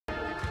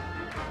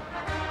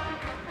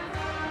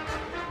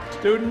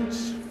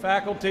Students,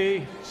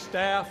 faculty,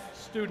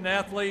 staff, student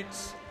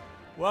athletes,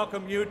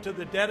 welcome you to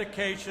the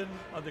dedication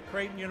of the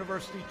Creighton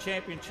University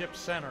Championship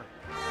Center.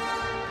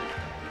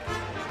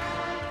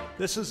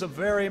 This is a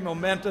very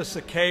momentous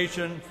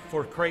occasion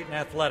for Creighton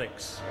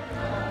athletics.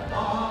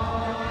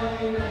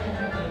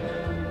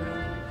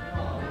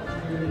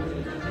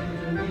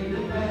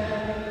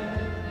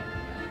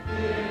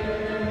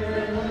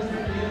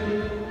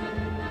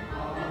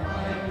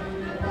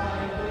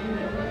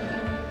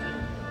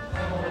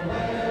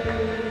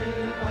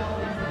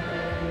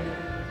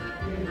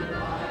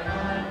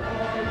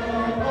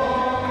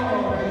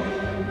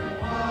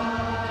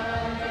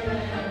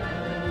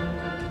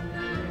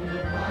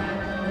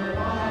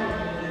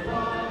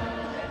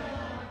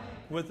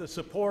 With the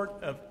support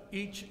of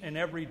each and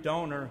every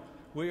donor,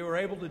 we were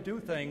able to do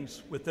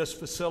things with this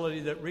facility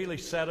that really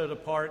set it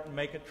apart and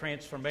make it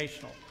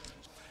transformational.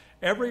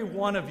 Every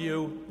one of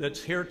you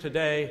that's here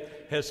today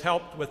has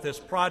helped with this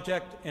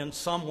project in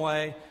some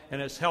way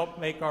and has helped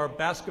make our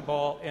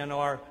basketball and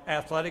our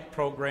athletic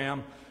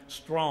program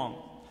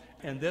strong.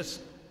 And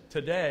this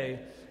today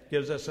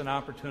gives us an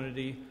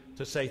opportunity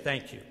to say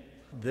thank you.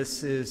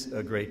 This is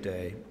a great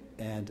day,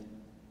 and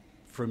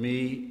for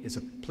me, it's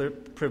a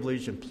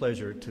privilege and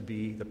pleasure to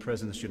be the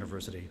president of this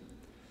university,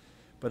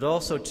 but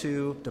also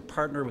to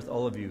partner with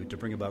all of you to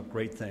bring about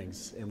great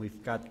things, and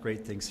we've got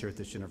great things here at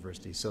this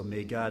university. So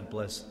may God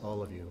bless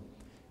all of you,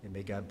 and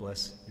may God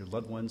bless your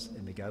loved ones,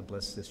 and may God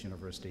bless this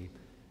university.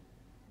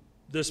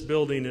 This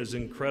building is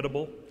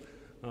incredible.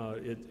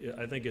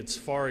 I think it's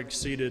far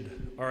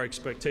exceeded our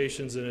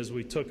expectations, and as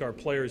we took our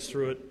players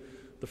through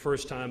it the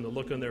first time, the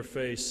look on their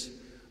face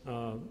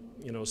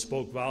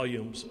spoke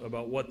volumes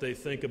about what they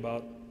think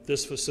about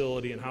this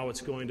facility and how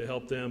it's going to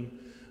help them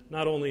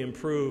not only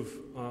improve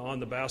on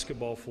the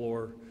basketball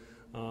floor,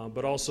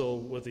 but also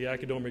with the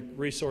Academic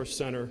Resource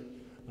Center,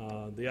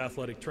 the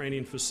athletic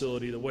training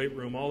facility, the weight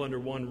room, all under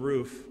one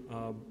roof.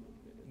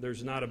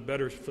 There's not a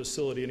better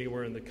facility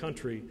anywhere in the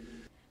country.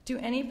 To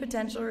any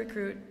potential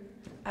recruit,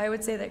 I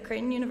would say that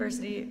Creighton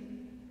University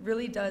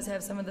really does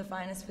have some of the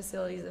finest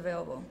facilities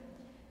available.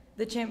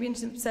 The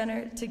Championship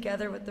Center,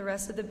 together with the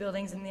rest of the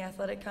buildings in the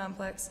athletic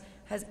complex,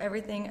 has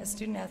everything a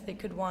student athlete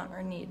could want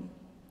or need.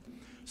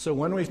 So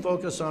when we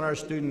focus on our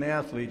student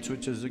athletes,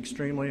 which is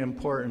extremely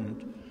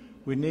important,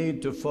 we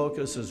need to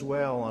focus as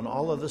well on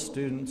all of the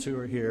students who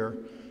are here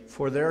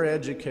for their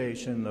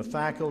education, the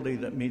faculty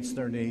that meets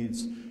their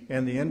needs,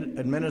 and the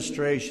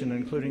administration,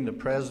 including the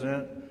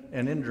president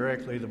and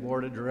indirectly the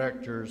board of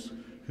directors,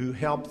 who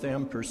help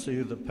them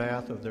pursue the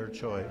path of their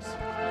choice.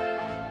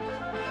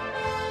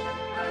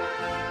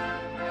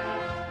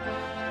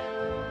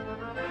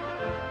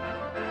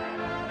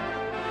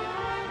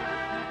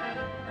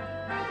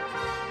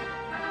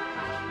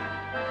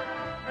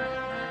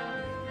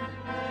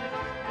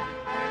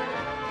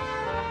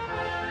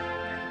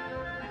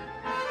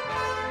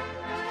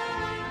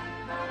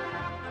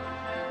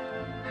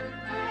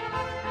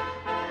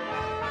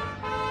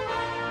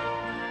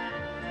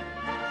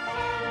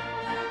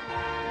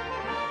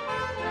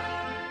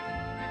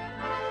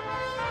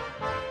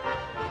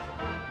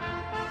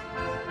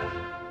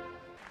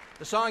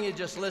 The song you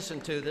just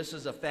listened to, this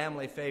is a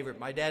family favorite.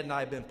 My dad and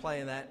I have been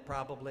playing that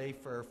probably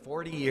for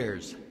 40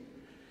 years.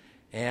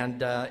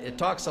 And it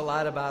talks a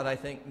lot about, I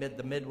think,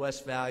 the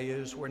Midwest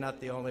values. We're not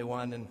the only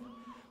one, and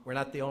we're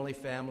not the only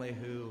family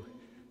who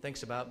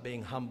thinks about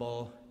being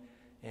humble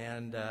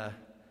and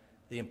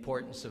the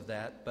importance of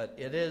that. But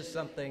it is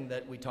something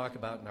that we talk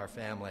about in our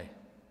family.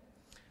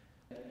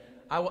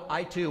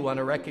 I too, want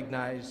to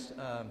recognize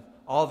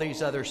all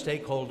these other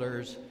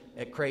stakeholders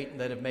at Creighton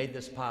that have made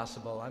this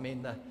possible. I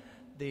mean,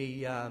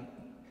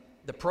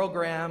 the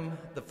program,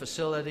 the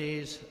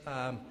facilities,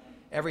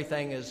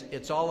 everything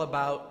it's all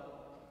about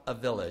a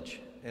village.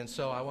 And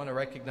so I want to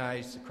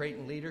recognize the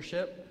Creighton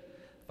leadership,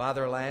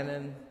 Father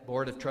Lannon,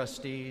 Board of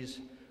Trustees,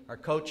 our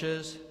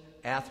coaches,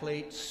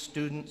 athletes,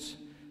 students,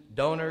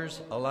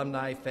 donors,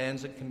 alumni,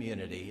 fans, and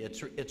community.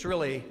 It's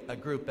really a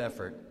group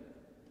effort.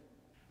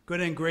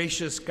 Good and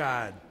gracious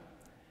God,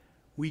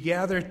 we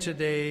gather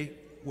today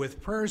with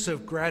prayers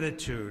of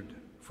gratitude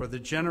for the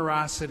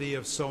generosity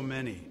of so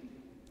many.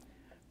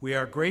 We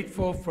are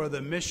grateful for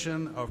the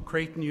mission of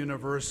Creighton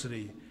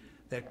University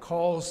that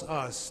calls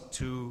us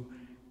to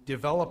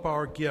develop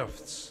our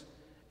gifts,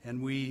 and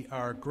we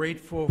are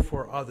grateful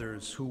for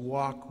others who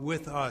walk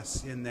with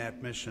us in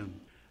that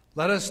mission.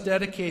 Let us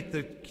dedicate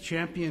the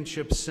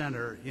Championship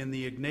Center in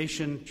the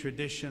Ignatian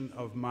tradition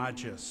of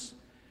Magis,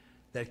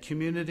 that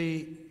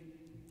community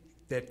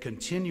that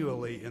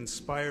continually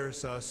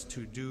inspires us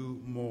to do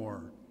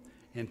more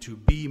and to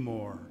be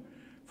more,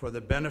 for the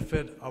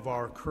benefit of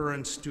our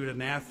current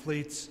student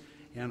athletes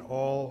and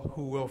all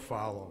who will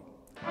follow.